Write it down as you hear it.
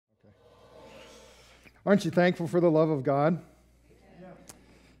Aren't you thankful for the love of God? Yeah.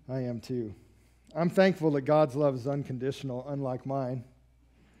 I am too. I'm thankful that God's love is unconditional, unlike mine.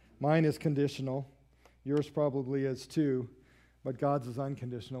 Mine is conditional. Yours probably is too. But God's is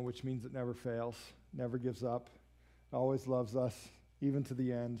unconditional, which means it never fails, never gives up, always loves us, even to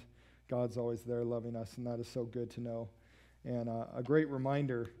the end. God's always there loving us, and that is so good to know. And a great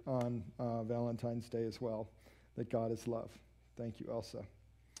reminder on Valentine's Day as well, that God is love. Thank you, Elsa.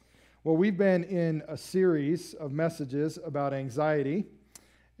 Well, we've been in a series of messages about anxiety,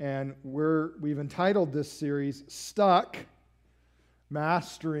 and we've entitled this series, Stuck,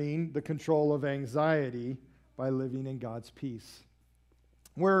 Mastering the Control of Anxiety by Living in God's Peace.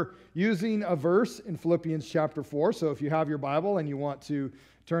 We're using a verse in Philippians chapter 4, so if you have your Bible and you want to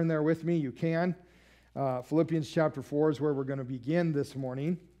turn there with me, you can. Philippians chapter 4 is where we're going to begin this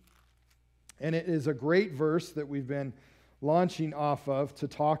morning, and it is a great verse that we've been launching off of to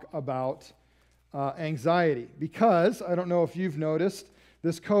talk about anxiety. Because, I don't know if you've noticed,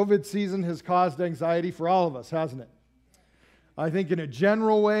 this COVID season has caused anxiety for all of us, hasn't it? I think in a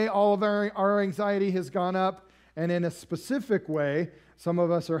general way, all of our anxiety has gone up, and in a specific way, some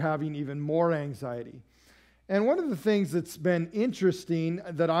of us are having even more anxiety. And one of the things that's been interesting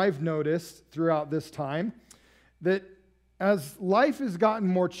that I've noticed throughout this time, that as life has gotten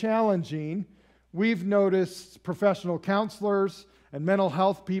more challenging, we've noticed professional counselors and mental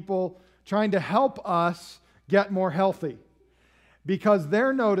health people trying to help us get more healthy because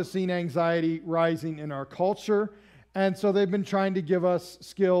they're noticing anxiety rising in our culture. And so they've been trying to give us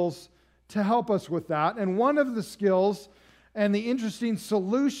skills to help us with that. And one of the skills and the interesting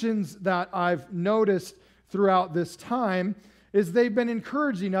solutions that I've noticed throughout this time is they've been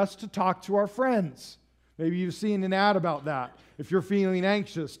encouraging us to talk to our friends. Maybe you've seen an ad about that. If you're feeling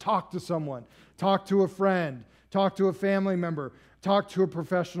anxious, talk to someone. Talk to a friend. Talk to a family member. Talk to a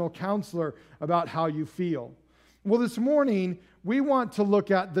professional counselor about how you feel. Well, this morning, we want to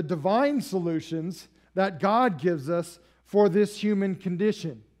look at the divine solutions that God gives us for this human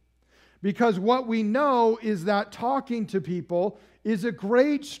condition. Because what we know is that talking to people is a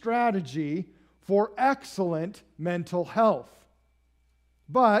great strategy for excellent mental health.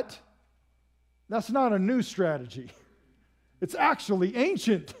 But that's not a new strategy. It's actually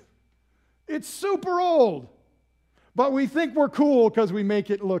ancient. It's super old. But we think we're cool because we make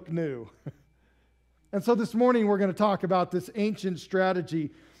it look new. And so this morning we're going to talk about this ancient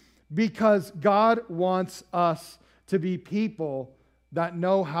strategy because God wants us to be people that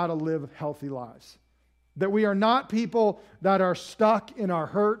know how to live healthy lives. That we are not people that are stuck in our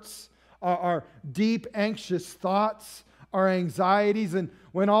hurts, our deep anxious thoughts, our anxieties. And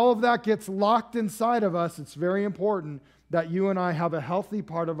when all of that gets locked inside of us, it's very important that you and I have a healthy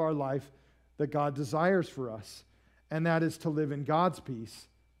part of our life that God desires for us. And that is to live in God's peace,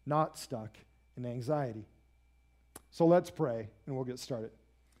 not stuck in anxiety. So let's pray and we'll get started.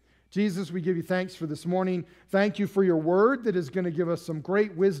 Jesus, we give you thanks for this morning. Thank you for your word that is going to give us some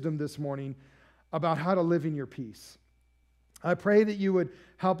great wisdom this morning about how to live in your peace. I pray that you would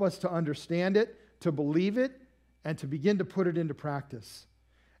help us to understand it, to believe it, and to begin to put it into practice.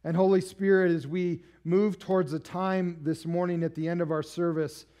 And Holy Spirit, as we move towards a time this morning at the end of our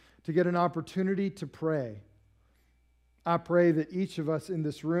service to get an opportunity to pray, I pray that each of us in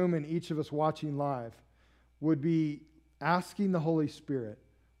this room and each of us watching live would be asking the Holy Spirit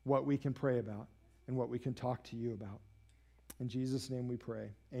what we can pray about and what we can talk to you about. In Jesus' name we pray.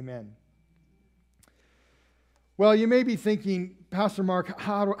 Amen. Well, you may be thinking, Pastor Mark,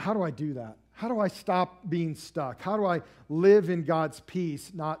 how do I do that? How do I stop being stuck? How do I live in God's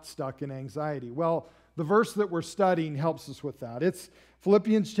peace, not stuck in anxiety? Well, the verse that we're studying helps us with that. It's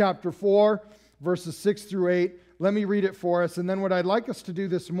Philippians chapter 4, verses 6 through 8. Let me read it for us. And then what I'd like us to do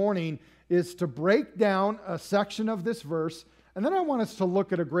this morning is to break down a section of this verse. And then I want us to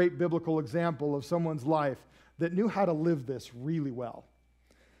look at a great biblical example of someone's life that knew how to live this really well.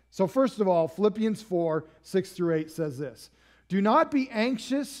 So first of all, Philippians 4, 6 through 8 says this: Do not be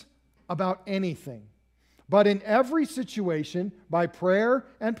anxious about anything, but in every situation, by prayer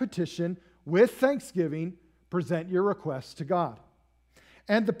and petition, with thanksgiving, present your requests to God.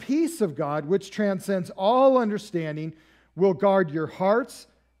 And the peace of God, which transcends all understanding, will guard your hearts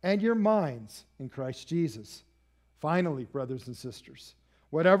and your minds in Christ Jesus. Finally, brothers and sisters,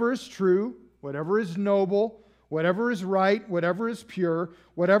 whatever is true, whatever is noble, whatever is right, whatever is pure,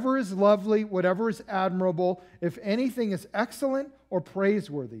 whatever is lovely, whatever is admirable, if anything is excellent or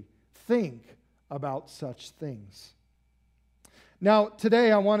praiseworthy, think about such things. Now,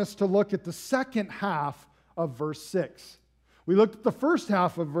 today I want us to look at the second half of verse 6. We looked at the first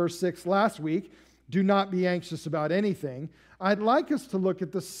half of verse 6 last week, do not be anxious about anything. I'd like us to look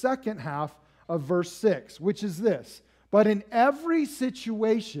at the second half of verse 6, which is this: but in every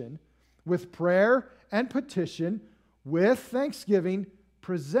situation, with prayer and petition, with thanksgiving,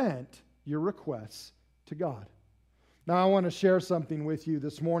 present your requests to God. Now, I want to share something with you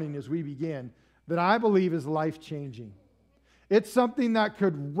this morning as we begin that I believe is life-changing. It's something that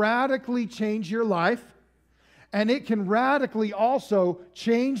could radically change your life, and it can radically also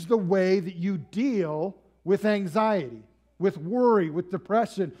change the way that you deal with anxiety, with worry, with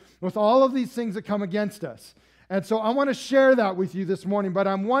depression, with all of these things that come against us. And so I want to share that with you this morning, but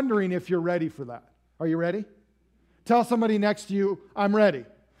I'm wondering if you're ready for that. Are you ready? Tell somebody next to you, I'm ready.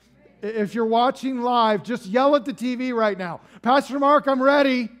 If you're watching live, just yell at the TV right now. Pastor Mark, I'm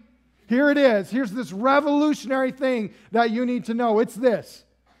ready. Here it is. Here's this revolutionary thing that you need to know. It's this: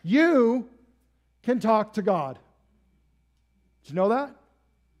 you can talk to God. Did you know that?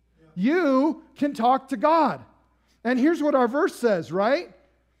 Yeah. You can talk to God. And here's what our verse says, right?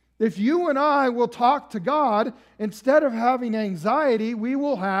 If you and I will talk to God, instead of having anxiety, we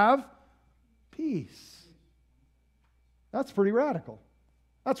will have peace. That's pretty radical.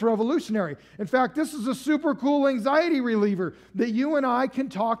 That's revolutionary. In fact, this is a super cool anxiety reliever that you and I can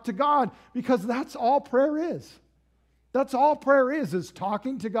talk to God, because that's all prayer is. That's all prayer is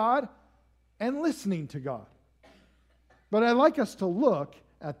talking to God and listening to God. But I'd like us to look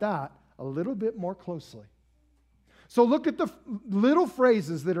at that a little bit more closely. So look at the little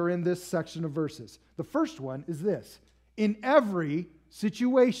phrases that are in this section of verses. The first one is this: in every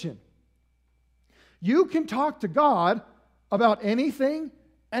situation. You can talk to God about anything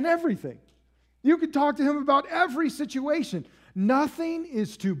and everything. You can talk to Him about every situation. Nothing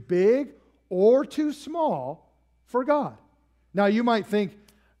is too big or too small for God. Now you might think,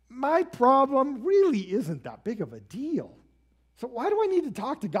 my problem really isn't that big of a deal. So why do I need to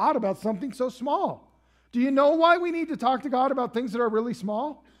talk to God about something so small? Do you know why we need to talk to God about things that are really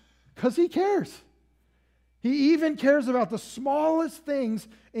small? Because He cares. He even cares about the smallest things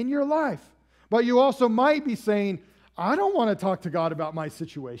in your life. But you also might be saying, I don't want to talk to God about my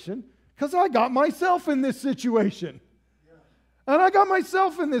situation because I got myself in this situation. And I got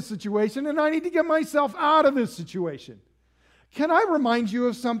myself in this situation, and I need to get myself out of this situation. Can I remind you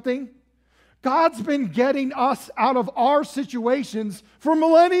of something? God's been getting us out of our situations for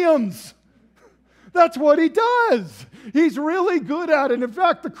millenniums. That's what He does. He's really good at it. In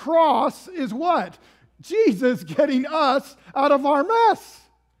fact, the cross is what? Jesus getting us out of our mess.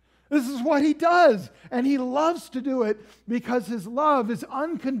 This is what He does, and He loves to do it because His love is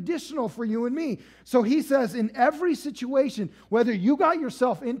unconditional for you and me. So He says, in every situation, whether you got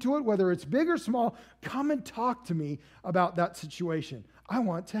yourself into it, whether it's big or small, come and talk to me about that situation. I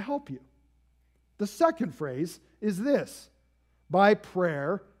want to help you. The second phrase is this: by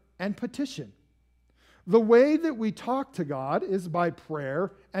prayer and petition. The way that we talk to God is by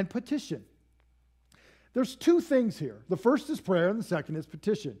prayer and petition. There's two things here. The first is prayer, and the second is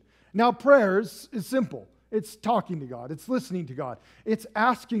petition. Now, prayer is simple. It's talking to God. It's listening to God. It's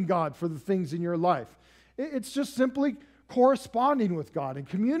asking God for the things in your life. It's just simply corresponding with God and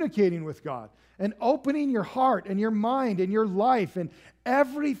communicating with God and opening your heart and your mind and your life and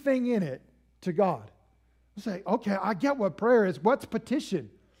everything in it to God. You say, okay, I get what prayer is. What's petition?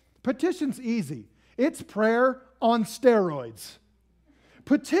 Petition's easy. It's prayer on steroids.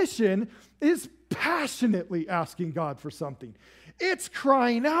 Petition is passionately asking God for something. It's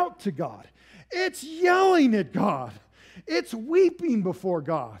crying out to God. It's yelling at God. It's weeping before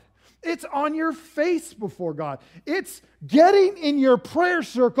God. It's on your face before God. It's getting in your prayer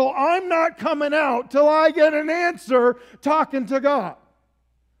circle. I'm not coming out till I get an answer, talking to God.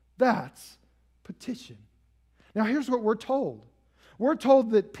 That's petition. Now here's what we're told. We're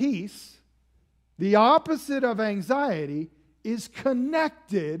told that peace, the opposite of anxiety, is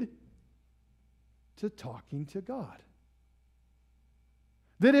connected to talking to God.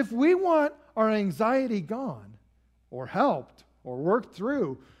 That if we want our anxiety gone, or helped, or worked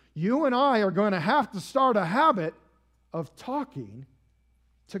through, you and I are going to have to start a habit of talking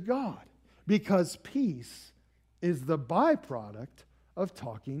to God. Because peace is the byproduct of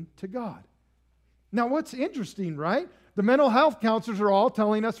talking to God. Now, what's interesting, right? The mental health counselors are all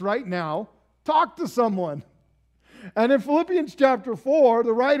telling us right now, talk to someone. And in Philippians chapter 4,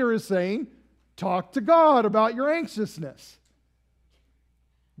 the writer is saying, talk to God about your anxiousness.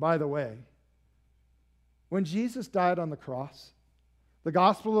 By the way, when Jesus died on the cross, the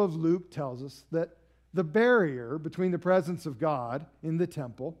Gospel of Luke tells us that the barrier between the presence of God in the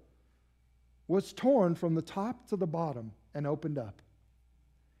temple was torn from the top to the bottom and opened up.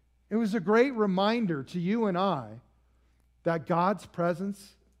 It was a great reminder to you and I that God's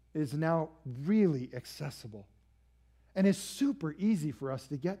presence is now really accessible and is super easy for us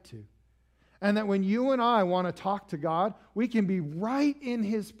to get to. And that when you and I want to talk to God, we can be right in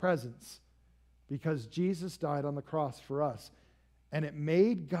His presence because Jesus died on the cross for us. And it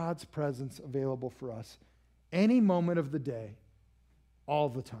made God's presence available for us any moment of the day, all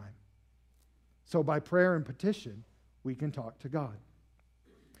the time. So by prayer and petition, we can talk to God.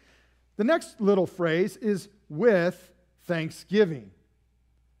 The next little phrase is with thanksgiving.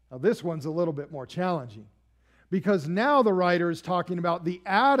 Now this one's a little bit more challenging because now the writer is talking about the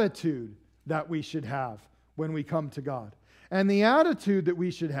attitude that we should have when we come to God. And the attitude that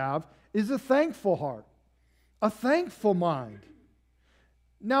we should have is a thankful heart, a thankful mind.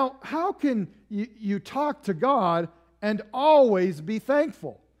 Now, how can you talk to God and always be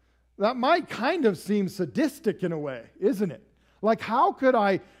thankful? That might kind of seem sadistic in a way, isn't it? Like, how could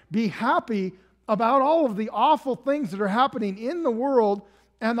I be happy about all of the awful things that are happening in the world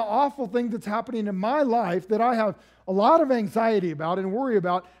and the awful thing that's happening in my life that I have a lot of anxiety about and worry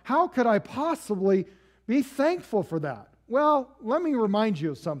about? How could I possibly be thankful for that? Well, let me remind you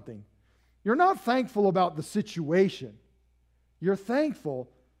of something. You're not thankful about the situation. You're thankful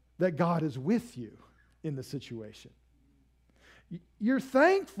that God is with you in the situation. You're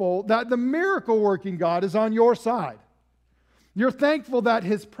thankful that the miracle-working God is on your side. You're thankful that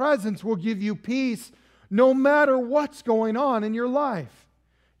His presence will give you peace no matter what's going on in your life.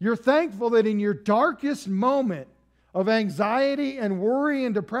 You're thankful that in your darkest moment of anxiety and worry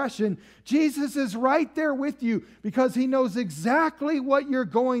and depression, Jesus is right there with you because He knows exactly what you're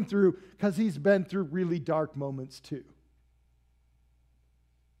going through because He's been through really dark moments too.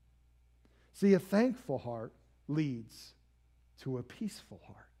 See, a thankful heart leads to a peaceful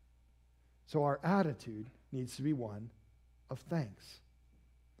heart. So our attitude needs to be one of thanks.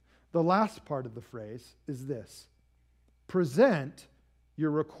 The last part of the phrase is this: present your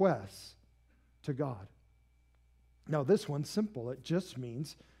requests to God. Now, this one's simple. It just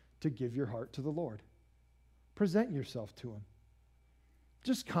means to give your heart to the Lord. Present yourself to Him.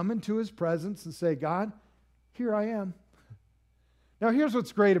 Just come into His presence and say, God, here I am. Now, here's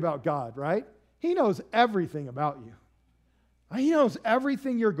what's great about God, right? He knows everything about you. He knows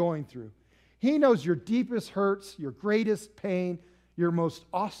everything you're going through. He knows your deepest hurts, your greatest pain, your most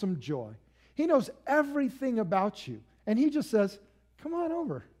awesome joy. He knows everything about you. And He just says, come on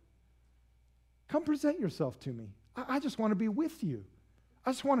over. Come present yourself to me. I just want to be with you.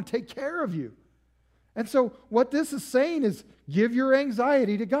 I just want to take care of you. And so what this is saying is give your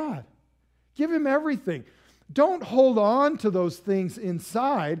anxiety to God. Give Him everything. Don't hold on to those things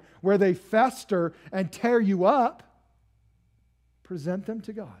inside where they fester and tear you up. Present them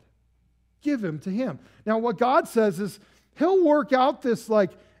to God. Give them to Him. Now, what God says is He'll work out this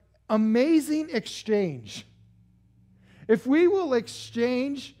amazing exchange. If we will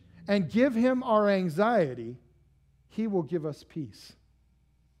exchange and give Him our anxiety, He will give us peace.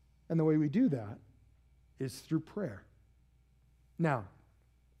 And the way we do that is through prayer. Now,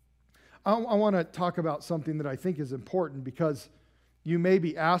 I want to talk about something that I think is important because you may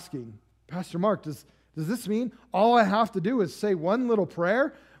be asking, Pastor Mark, does this mean all I have to do is say one little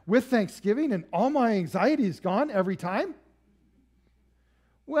prayer with thanksgiving and all my anxiety is gone every time?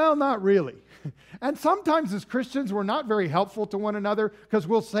 Well, not really. And sometimes as Christians, we're not very helpful to one another because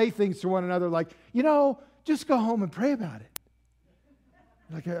we'll say things to one another like, just go home and pray about it.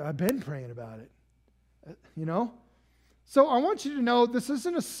 Like, I've been praying about it, So I want you to know this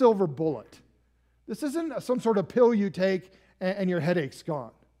isn't a silver bullet. This isn't some sort of pill you take and your headache's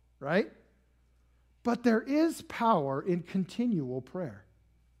gone, right? But there is power in continual prayer.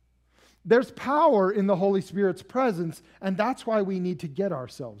 There's power in the Holy Spirit's presence, and that's why we need to get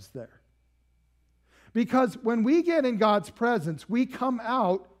ourselves there. Because when we get in God's presence, we come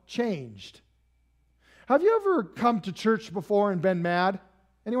out changed. Have you ever come to church before and been mad?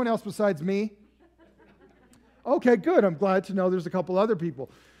 Anyone else besides me? Okay, good. I'm glad to know there's a couple other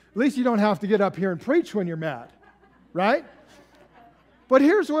people. At least you don't have to get up here and preach when you're mad, right? But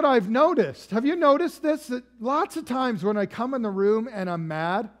here's what I've noticed. Have you noticed this? That lots of times when I come in the room and I'm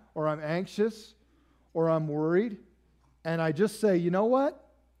mad or I'm anxious or I'm worried, and I just say, you know what?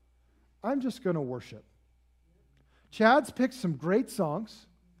 I'm just going to worship. Chad's picked some great songs.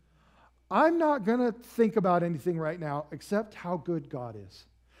 I'm not going to think about anything right now except how good God is.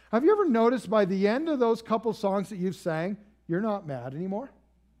 Have you ever noticed by the end of those couple songs that you've sang, you're not mad anymore?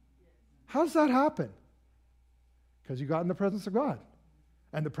 How does that happen? Because you got in the presence of God.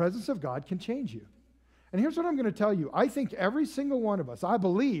 And the presence of God can change you. And here's what I'm going to tell you. I think every single one of us, I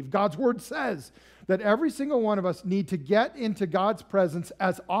believe God's Word says that every single one of us need to get into God's presence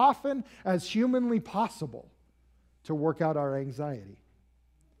as often as humanly possible to work out our anxiety.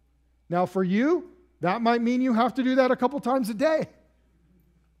 Now for you, that might mean you have to do that a couple times a day.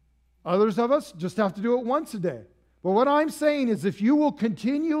 Others of us just have to do it once a day. But what I'm saying is if you will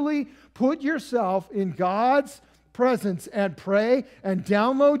continually put yourself in God's presence and pray and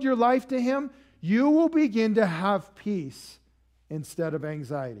download your life to Him, you will begin to have peace instead of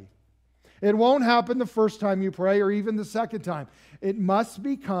anxiety. It won't happen the first time you pray or even the second time. It must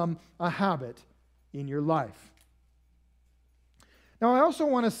become a habit in your life. Now, I also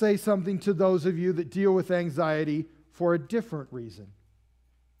want to say something to those of you that deal with anxiety for a different reason.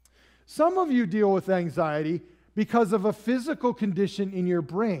 Some of you deal with anxiety because of a physical condition in your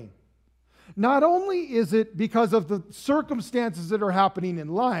brain. Not only is it because of the circumstances that are happening in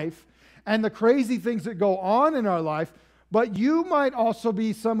life and the crazy things that go on in our life, but you might also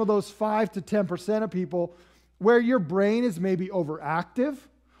be some of those 5 to 10% of people where your brain is maybe overactive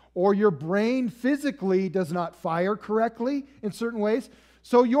or your brain physically does not fire correctly in certain ways.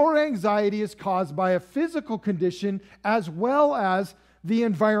 So your anxiety is caused by a physical condition as well as the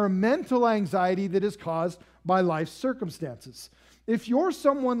environmental anxiety that is caused by life circumstances. If you're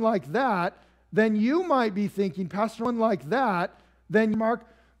someone like that, then you might be thinking, Pastor, one like that, then Mark,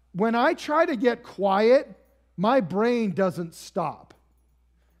 when I try to get quiet, my brain doesn't stop.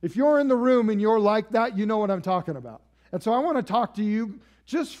 If you're in the room and you're like that, you know what I'm talking about. And so I want to talk to you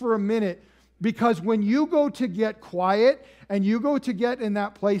just for a minute, because when you go to get quiet and you go to get in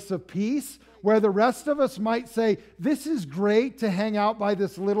that place of peace, where the rest of us might say, this is great to hang out by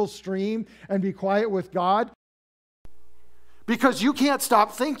this little stream and be quiet with God, because you can't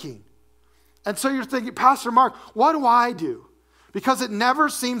stop thinking. And so you're thinking, Pastor Mark, what do I do? Because it never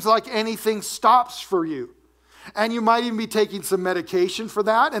seems like anything stops for you. And you might even be taking some medication for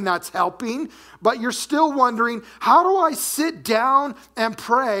that, and that's helping. But you're still wondering, how do I sit down and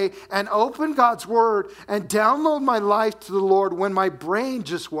pray and open God's Word and download my life to the Lord when my brain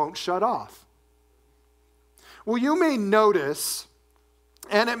just won't shut off? Well, you may notice,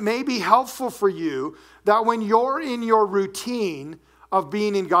 and it may be helpful for you, that when you're in your routine of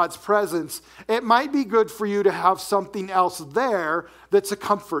being in God's presence, it might be good for you to have something else there that's a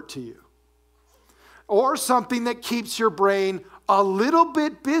comfort to you. Or something that keeps your brain a little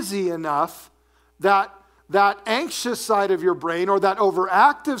bit busy enough that that anxious side of your brain or that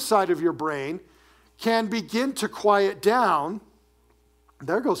overactive side of your brain can begin to quiet down.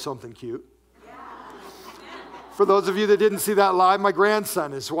 There goes something cute. For those of you that didn't see that live, my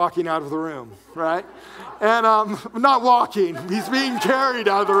grandson is walking out of the room, right? And not walking, he's being carried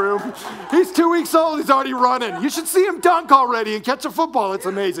out of the room. He's 2 weeks old, he's already running. You should see him dunk already and catch a football, it's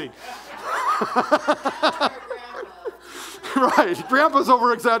amazing. Right, grandpas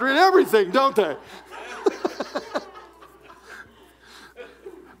over-exaggerate everything, don't they?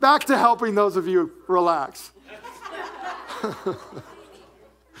 Back to helping those of you relax.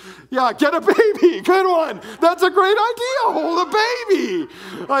 Yeah, get a baby. Good one. That's a great idea. Hold a baby.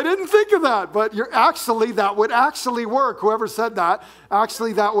 I didn't think of that, but that would actually work. Whoever said that,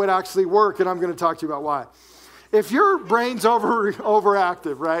 that would actually work, and I'm going to talk to you about why. If your brain's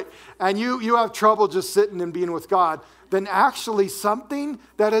overactive, right, and you have trouble just sitting and being with God, then actually something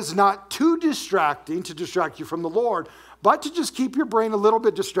that is not too distracting to distract you from the Lord, but to just keep your brain a little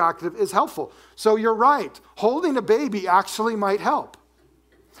bit distracted is helpful. So you're right. Holding a baby actually might help.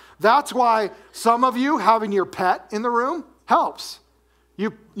 That's why some of you having your pet in the room helps.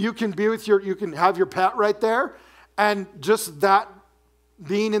 You can be with you can have your pet right there, and just that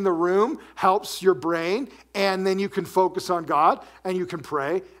being in the room helps your brain, and then you can focus on God, and you can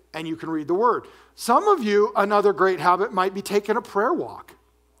pray, and you can read the Word. Some of you, another great habit might be taking a prayer walk.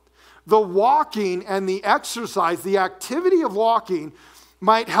 The walking and the exercise, the activity of walking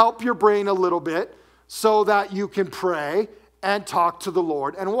might help your brain a little bit so that you can pray and talk to the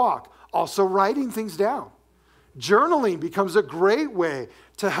Lord and walk. Also, writing things down. Journaling becomes a great way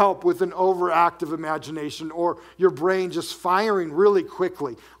to help with an overactive imagination or your brain just firing really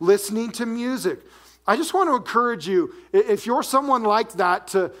quickly. Listening to music. I just want to encourage you, if you're someone like that,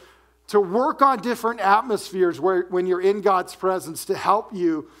 to work on different atmospheres when you're in God's presence to help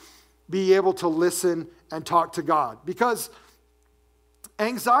you be able to listen and talk to God. Because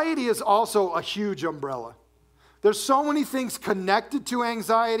anxiety is also a huge umbrella. There's so many things connected to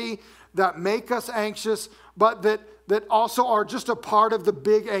anxiety that make us anxious, but that also are just a part of the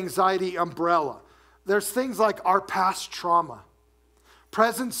big anxiety umbrella. There's things like our past trauma,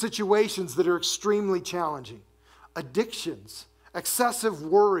 present situations that are extremely challenging, addictions, excessive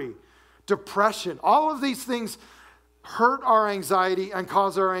worry, depression. All of these things hurt our anxiety and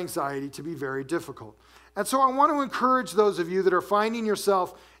cause our anxiety to be very difficult. And so I want to encourage those of you that are finding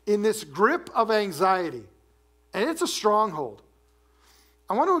yourself in this grip of anxiety, and it's a stronghold.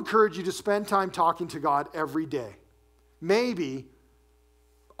 I want to encourage you to spend time talking to God every day. Maybe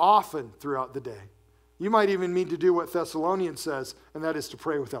often throughout the day. You might even need to do what Thessalonians says, and that is to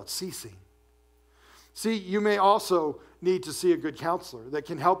pray without ceasing. See, you may also need to see a good counselor that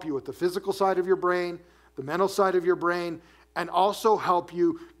can help you with the physical side of your brain, the mental side of your brain, and also help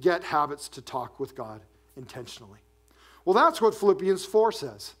you get habits to talk with God intentionally. Well, that's what Philippians 4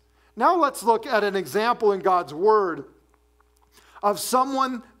 says. Now let's look at an example in God's Word of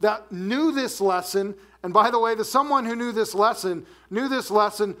someone that knew this lesson. And by the way, the someone who knew this lesson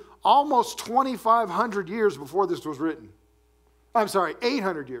almost 2,500 years before this was written.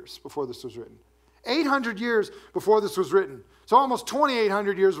 800 years before this was written. 800 years before this was written. So almost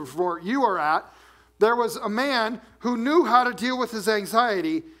 2,800 years before you are at, there was a man who knew how to deal with his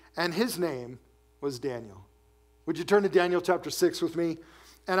anxiety, and his name was Daniel. Would you turn to Daniel chapter 6 with me?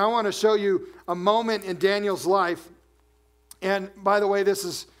 And I want to show you a moment in Daniel's life. And by the way,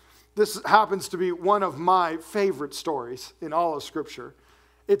 this happens to be one of my favorite stories in all of Scripture.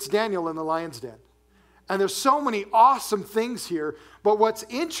 It's Daniel in the lion's den. And there's so many awesome things here, but what's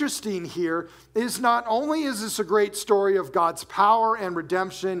interesting here is not only is this a great story of God's power and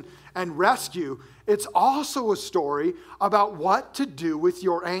redemption and rescue, it's also a story about what to do with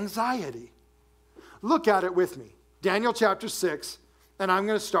your anxiety. Look at it with me. Daniel chapter 6, and I'm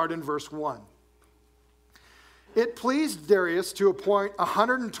going to start in verse 1. It pleased Darius to appoint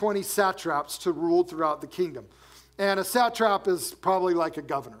 120 satraps to rule throughout the kingdom. And a satrap is probably like a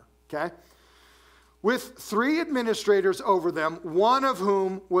governor, okay? With 3 administrators over them, one of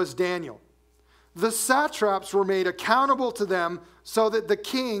whom was Daniel. The satraps were made accountable to them so that the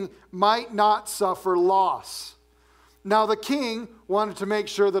king might not suffer loss. Now the king wanted to make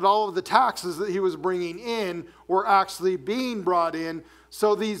sure that all of the taxes that he was bringing in were actually being brought in,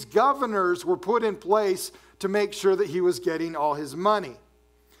 so these governors were put in place to make sure that he was getting all his money.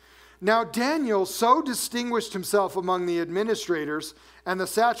 Now Daniel so distinguished himself among the administrators and the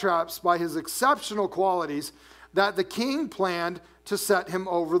satraps by his exceptional qualities that the king planned to set him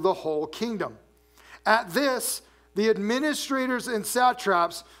over the whole kingdom. At this, the administrators and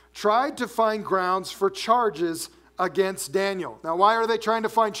satraps tried to find grounds for charges against Daniel. Now, why are they trying to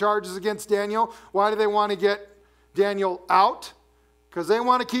find charges against Daniel? Why do they want to get Daniel out? Because they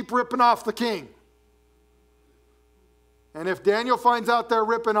want to keep ripping off the king. And if Daniel finds out they're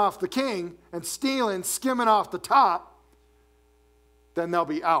ripping off the king and stealing, skimming off the top, then they'll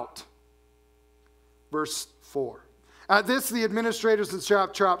be out. Verse 4. At this, the administrators and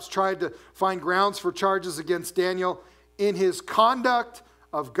satraps tried to find grounds for charges against Daniel in his conduct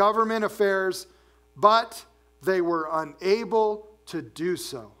of government affairs, but they were unable to do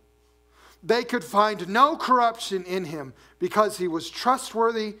so. They could find no corruption in him because he was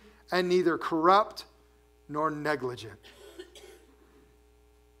trustworthy and neither corrupt nor negligent.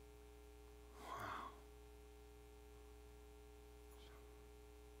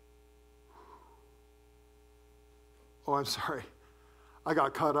 Oh, I'm sorry. I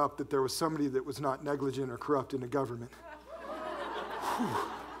got caught up that there was somebody that was not negligent or corrupt in the government.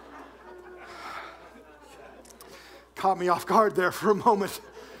 Caught me off guard there for a moment.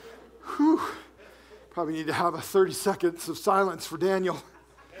 Whew. Probably need to have a 30 seconds of silence for Daniel.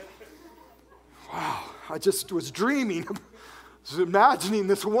 Wow, I just was dreaming, was imagining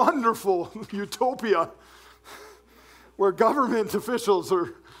this wonderful utopia where government officials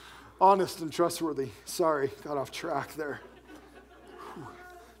are honest and trustworthy. Sorry, got off track there. Whew.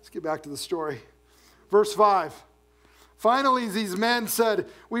 Let's get back to the story. Verse 5. Finally, these men said,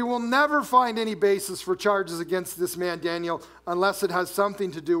 "We will never find any basis for charges against this man Daniel unless it has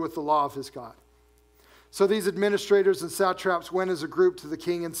something to do with the law of his God." So these administrators and satraps went as a group to the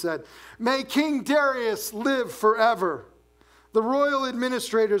king and said, "May King Darius live forever. The royal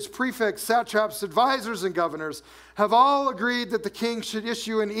administrators, prefects, satraps, advisors, and governors have all agreed that the king should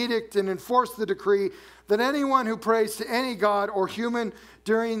issue an edict and enforce the decree that anyone who prays to any god or human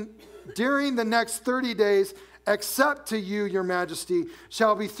during the next 30 days, except to you, your majesty,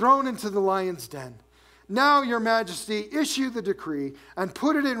 shall be thrown into the lion's den. Now, your majesty, issue the decree and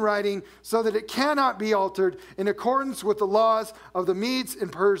put it in writing so that it cannot be altered in accordance with the laws of the Medes and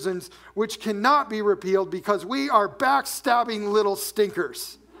Persians, which cannot be repealed because we are backstabbing little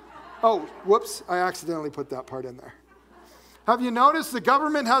stinkers." Oh, whoops, I accidentally put that part in there. Have you noticed the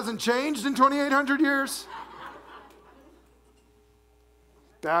government hasn't changed in 2,800 years?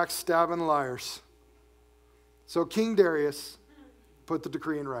 Backstabbing liars. So King Darius put the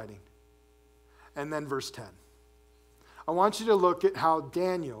decree in writing. And then verse 10. I want you to look at how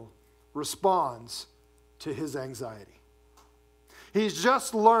Daniel responds to his anxiety. He's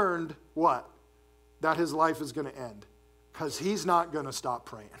just learned what? That his life is going to end. Because he's not going to stop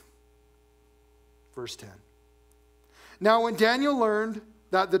praying. Verse 10. Now when Daniel learned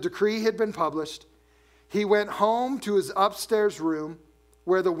that the decree had been published, he went home to his upstairs room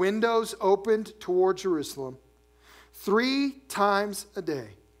where the windows opened toward Jerusalem. 3 times a day,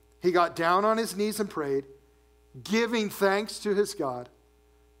 he got down on his knees and prayed, giving thanks to his God,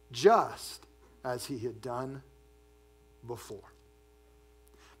 just as he had done before.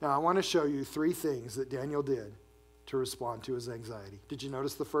 Now, I want to show you 3 things that Daniel did to respond to his anxiety. Did you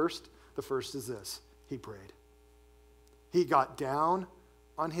notice the first? The first is this: he prayed. He got down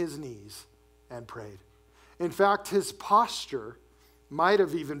on his knees and prayed. In fact, his posture might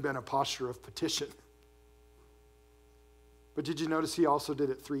have even been a posture of petition. But did you notice he also did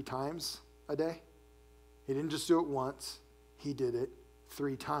it 3 times a day? He didn't just do it once. He did it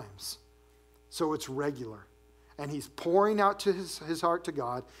 3 times. So it's regular. And he's pouring out to his heart to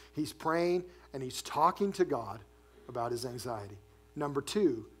God. He's praying and he's talking to God about his anxiety. Number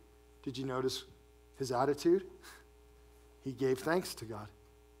 2, did you notice his attitude? He gave thanks to God.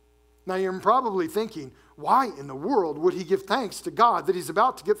 Now you're probably thinking, why in the world would he give thanks to God that he's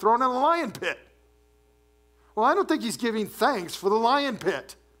about to get thrown in a lion pit? Well, I don't think he's giving thanks for the lion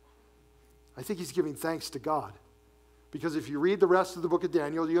pit. I think he's giving thanks to God. Because if you read the rest of the book of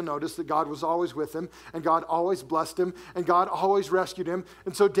Daniel, you'll notice that God was always with him, and God always blessed him, and God always rescued him.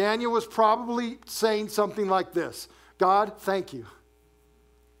 And so Daniel was probably saying something like this: God, thank you.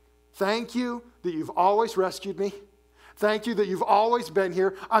 Thank you that you've always rescued me. Thank you that you've always been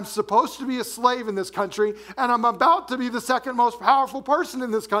here. I'm supposed to be a slave in this country, and I'm about to be the second most powerful person in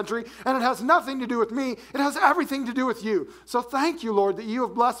this country, and it has nothing to do with me. It has everything to do with you. So thank you, Lord, that you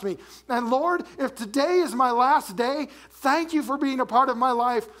have blessed me. And Lord, if today is my last day, thank you for being a part of my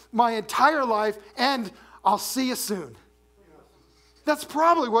life, my entire life, and I'll see you soon. That's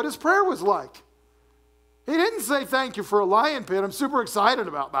probably what his prayer was like. He didn't say thank you for a lion pit. I'm super excited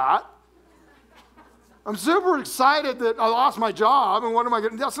about that. I'm super excited that I lost my job, and what am I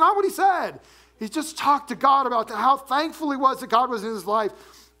going to do? That's not what he said. He just talked to God about how thankful he was that God was in his life.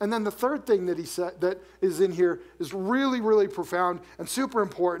 And then the third thing that he said that is in here is really, really profound and super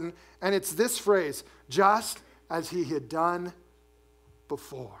important, and it's this phrase: just as he had done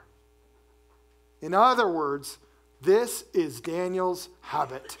before. In other words, this is Daniel's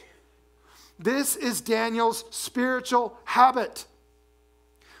habit. This is Daniel's spiritual habit.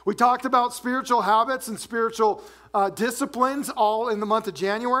 We talked about spiritual habits and spiritual disciplines all in the month of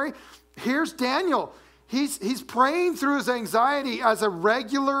January. Here's Daniel. He's praying through his anxiety as a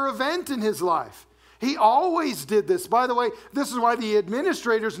regular event in his life. He always did this. By the way, this is why the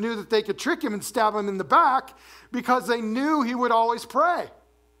administrators knew that they could trick him and stab him in the back, because they knew he would always pray.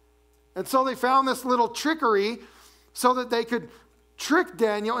 And so they found this little trickery so that they could trick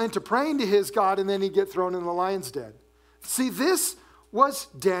Daniel into praying to his God, and then he'd get thrown in the lion's den. See, this was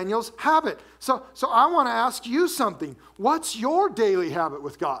Daniel's habit. So I want to ask you something. What's your daily habit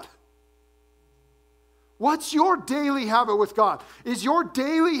with God? What's your daily habit with God? Is your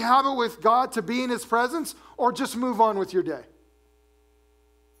daily habit with God to be in his presence, or just move on with your day?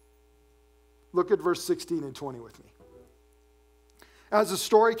 Look at verse 16 and 20 with me. As the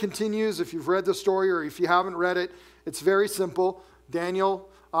story continues, if you've read the story or if you haven't read it, it's very simple. Daniel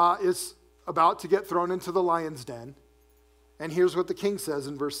is about to get thrown into the lion's den. And here's what the king says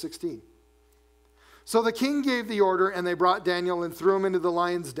in verse 16. So the king gave the order, and they brought Daniel and threw him into the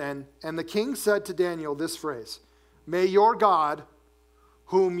lion's den. And the king said to Daniel this phrase: "May your God,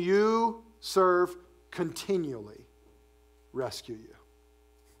 whom you serve continually, rescue you."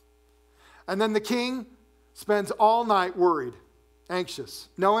 And then the king spends all night worried, anxious,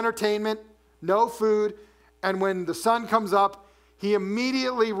 no entertainment, no food. And when the sun comes up, he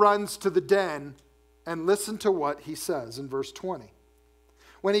immediately runs to the den. And listen to what he says in verse 20.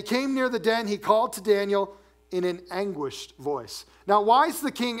 When he came near the den, he called to Daniel in an anguished voice. Now, why is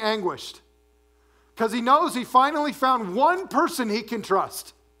the king anguished? Because he knows he finally found one person he can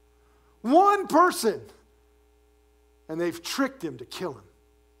trust. One person. And they've tricked him to kill him.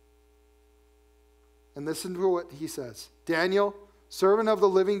 And listen to what he says. Daniel, servant of the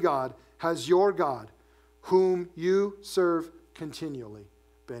living God, has your God, whom you serve continually,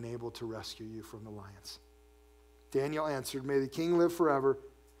 been able to rescue you from the lions? Daniel answered, "May the king live forever.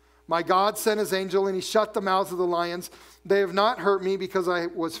 My God sent his angel, and he shut the mouths of the lions. They have not hurt me, because I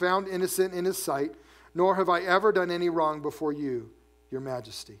was found innocent in his sight, nor have I ever done any wrong before you, your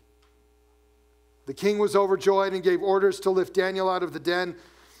majesty." The king was overjoyed and gave orders to lift Daniel out of the den.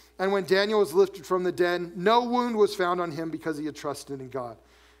 And when Daniel was lifted from the den, no wound was found on him, because he had trusted in God.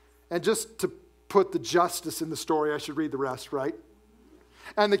 And just to put the justice in the story, I should read the rest, right?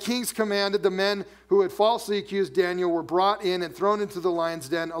 And the kings commanded the men who had falsely accused Daniel were brought in and thrown into the lion's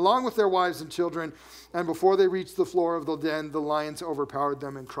den, along with their wives and children. And before they reached the floor of the den, the lions overpowered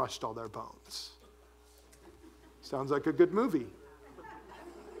them and crushed all their bones. Sounds like a good movie.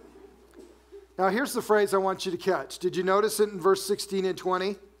 Now, here's the phrase I want you to catch. Did you notice it in verse 16 and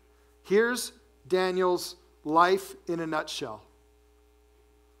 20? Here's Daniel's life in a nutshell.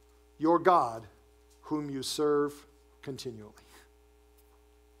 Your God, whom you serve continually.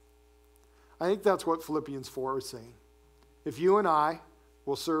 I think that's what Philippians 4 is saying. If you and I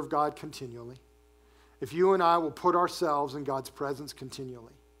will serve God continually, if you and I will put ourselves in God's presence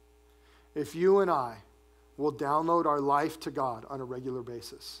continually, if you and I will download our life to God on a regular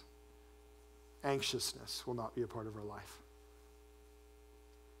basis, anxiousness will not be a part of our life.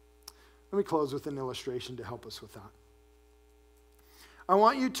 Let me close with an illustration to help us with that. I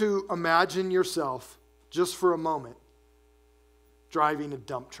want you to imagine yourself, just for a moment, driving a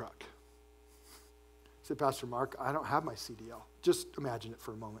dump truck. Say, Pastor Mark, I don't have my CDL. Just imagine it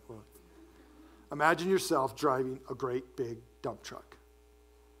for a moment. Imagine yourself driving a great big dump truck.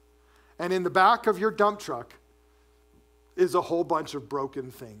 And in the back of your dump truck is a whole bunch of broken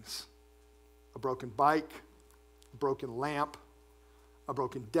things. A broken bike, a broken lamp, a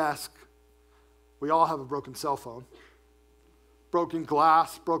broken desk. We all have a broken cell phone. Broken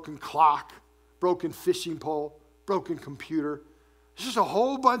glass, broken clock, broken fishing pole, broken computer. There's just a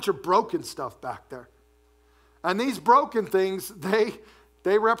whole bunch of broken stuff back there. And these broken things,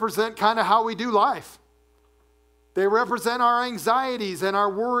 they represent kind of how we do life. They represent our anxieties and our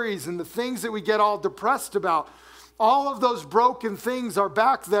worries and the things that we get all depressed about. All of those broken things are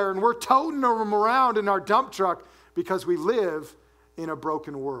back there, and we're toting them around in our dump truck because we live in a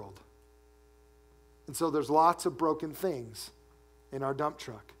broken world. And so there's lots of broken things in our dump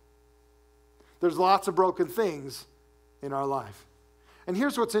truck. There's lots of broken things in our life. And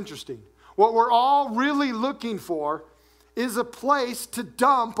here's what's interesting. What we're all really looking for is a place to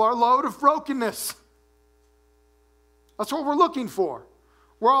dump our load of brokenness. That's what we're looking for.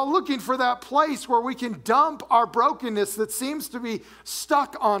 We're all looking for that place where we can dump our brokenness that seems to be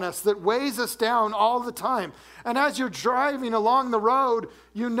stuck on us, that weighs us down all the time. And as you're driving along the road,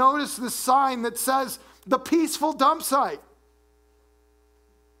 you notice this sign that says, the peaceful dump site.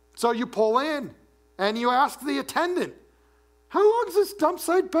 So you pull in and you ask the attendant, how long has this dump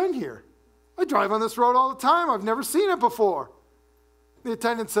site been here? I drive on this road all the time. I've never seen it before. The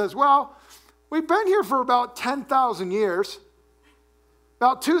attendant says, well, we've been here for about 10,000 years.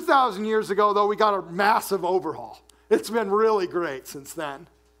 About 2,000 years ago, though, we got a massive overhaul. It's been really great since then.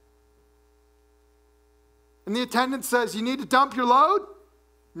 And the attendant says, you need to dump your load?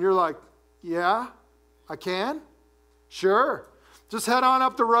 And you're like, yeah, I can. Sure. Just head on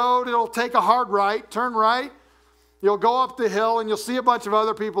up the road. It'll take a hard right. Turn right. You'll go up the hill, and you'll see a bunch of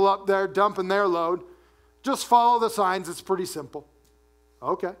other people up there dumping their load. Just follow the signs. It's pretty simple.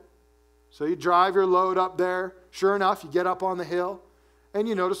 Okay. So you drive your load up there. Sure enough, you get up on the hill, and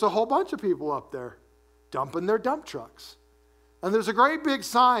you notice a whole bunch of people up there dumping their dump trucks. And there's a great big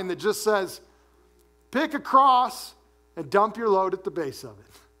sign that just says, pick a cross and dump your load at the base of it.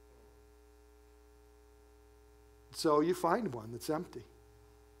 So you find one that's empty.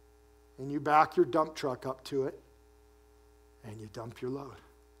 And you back your dump truck up to it, and you dump your load.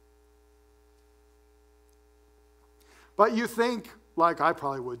 But you think, like I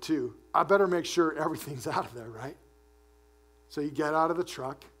probably would too, I better make sure everything's out of there, right? So you get out of the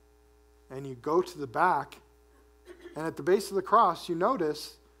truck, and you go to the back, and at the base of the cross, you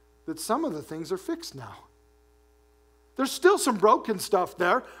notice that some of the things are fixed now. There's still some broken stuff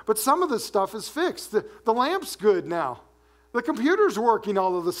there, but some of the stuff is fixed. The lamp's good now. The computer's working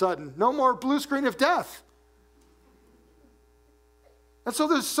all of a sudden. No more blue screen of death. And so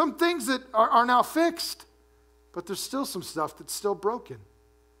there's some things that are now fixed, but there's still some stuff that's still broken.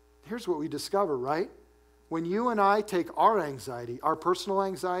 Here's what we discover, right? When you and I take our anxiety, our personal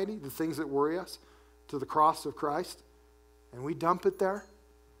anxiety, the things that worry us, to the cross of Christ, and we dump it there,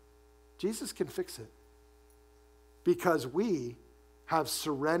 Jesus can fix it. Because we have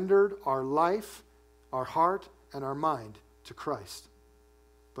surrendered our life, our heart, and our mind to Christ.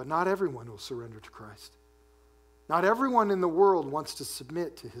 But not everyone will surrender to Christ. Not everyone in the world wants to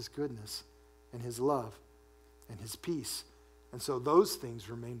submit to his goodness and his love and his peace. And so those things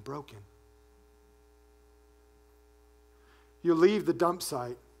remain broken. You leave the dump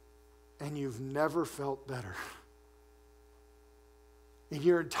site and you've never felt better. In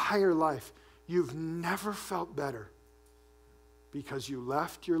your entire life, you've never felt better because you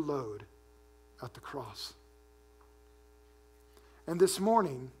left your load at the cross. And this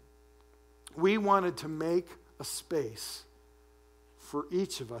morning, we wanted to make a space for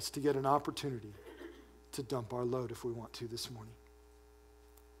each of us to get an opportunity to dump our load if we want to this morning.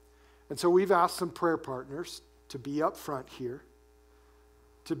 And so we've asked some prayer partners to be up front here,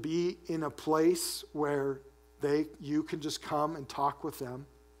 to be in a place where you can just come and talk with them.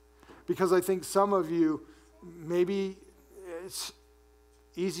 Because I think some of you, maybe it's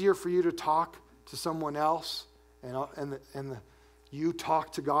easier for you to talk to someone else and you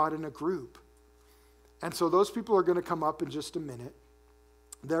talk to God in a group. And so those people are going to come up in just a minute.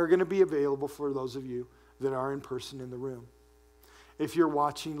 They're going to be available for those of you that are in person in the room. If you're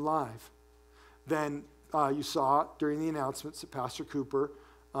watching live, then you saw during the announcements that Pastor Cooper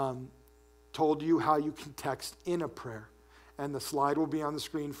told you how you can text in a prayer. And the slide will be on the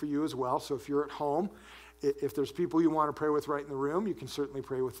screen for you as well. So if you're at home, if there's people you want to pray with right in the room, you can certainly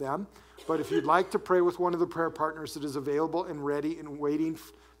pray with them. But if you'd like to pray with one of the prayer partners that is available and ready and waiting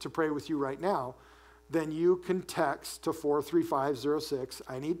to pray with you right now, then you can text to 43506,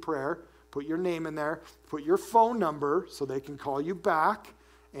 I need prayer. Put your name in there. Put your phone number so they can call you back.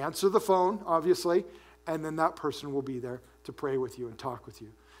 Answer the phone, obviously. And then that person will be there to pray with you and talk with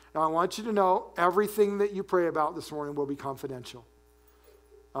you. Now, I want you to know everything that you pray about this morning will be confidential.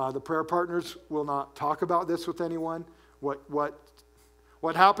 The prayer partners will not talk about this with anyone.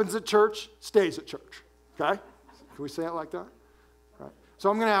 What happens at church stays at church. Okay? Can we say it like that? All right. So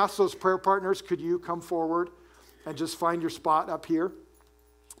I'm going to ask those prayer partners, could you come forward and just find your spot up here?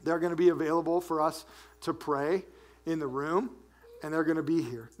 They're going to be available for us to pray in the room, and they're going to be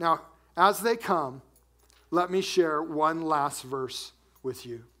here. Now, as they come, let me share one last verse with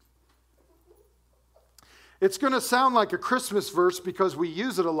you. It's going to sound like a Christmas verse because we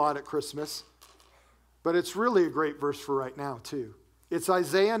use it a lot at Christmas, but it's really a great verse for right now, too. It's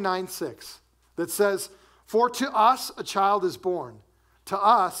Isaiah 9:6 that says, "For to us a child is born, to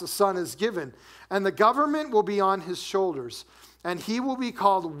us a son is given, and the government will be on his shoulders, and he will be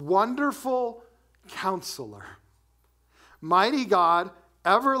called Wonderful Counselor, Mighty God,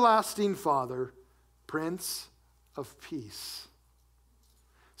 Everlasting Father, Prince of Peace."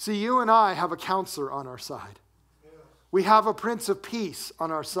 See, you and I have a counselor on our side. We have a Prince of Peace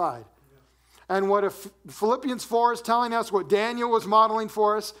on our side. And what Philippians 4 is telling us, what Daniel was modeling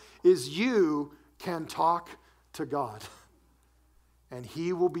for us, is you can talk to God. And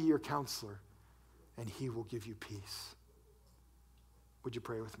he will be your counselor. And he will give you peace. Would you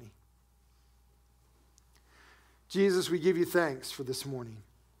pray with me? Jesus, we give you thanks for this morning.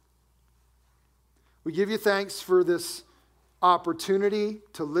 We give you thanks for this opportunity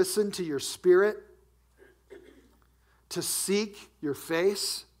to listen to your Spirit, to seek your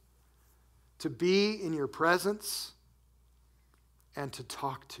face, to be in your presence, and to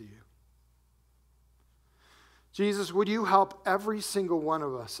talk to you. Jesus, would you help every single one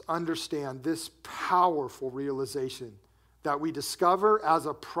of us understand this powerful realization that we discover as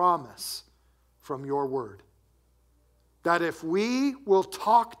a promise from your word? That if we will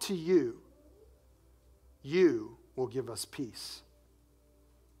talk to you, you will give us peace.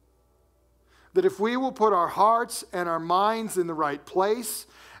 That if we will put our hearts and our minds in the right place,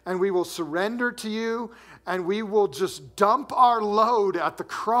 and we will surrender to you, and we will just dump our load at the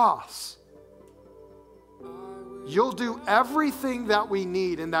cross, you'll do everything that we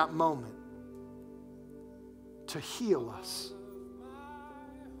need in that moment to heal us,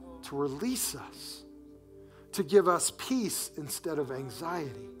 to release us, to give us peace instead of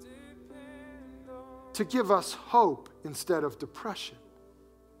anxiety, to give us hope instead of depression,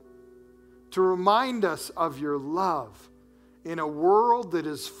 to remind us of your love in a world that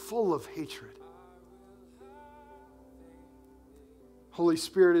is full of hatred. Holy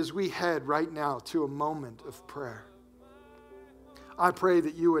Spirit, as we head right now to a moment of prayer, I pray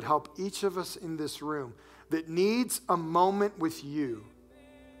that you would help each of us in this room that needs a moment with you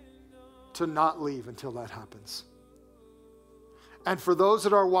to not leave until that happens. And for those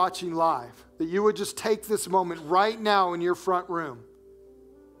that are watching live, that you would just take this moment right now in your front room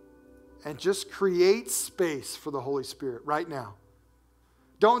and just create space for the Holy Spirit right now.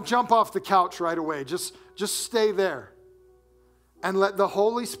 Don't jump off the couch right away. Just stay there and let the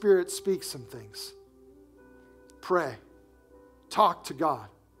Holy Spirit speak some things. Pray. Talk to God.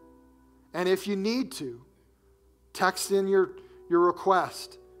 And if you need to, text in your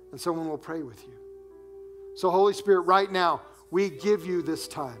request and someone will pray with you. So Holy Spirit, right now, we give you this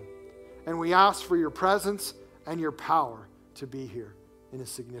time, and we ask for your presence and your power to be here in a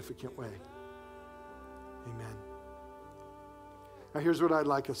significant way. Amen. Now here's what I'd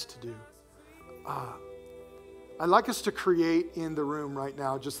like us to do. I'd like us to create in the room right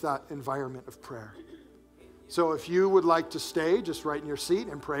now just that environment of prayer. So if you would like to stay just right in your seat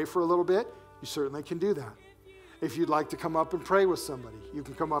and pray for a little bit, you certainly can do that. if you'd like to come up and pray with somebody, you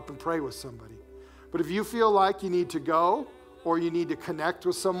can come up and pray with somebody. But if you feel like you need to go or you need to connect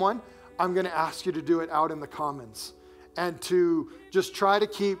with someone, I'm going to ask you to do it out in the commons and to just try to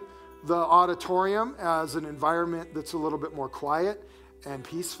keep the auditorium as an environment that's a little bit more quiet and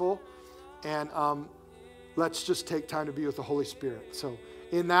peaceful. And let's just take time to be with the Holy Spirit. So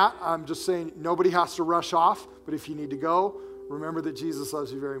in that, I'm just saying nobody has to rush off, but if you need to go, remember that Jesus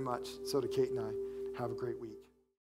loves you very much. So do Kate and I. Have a great week.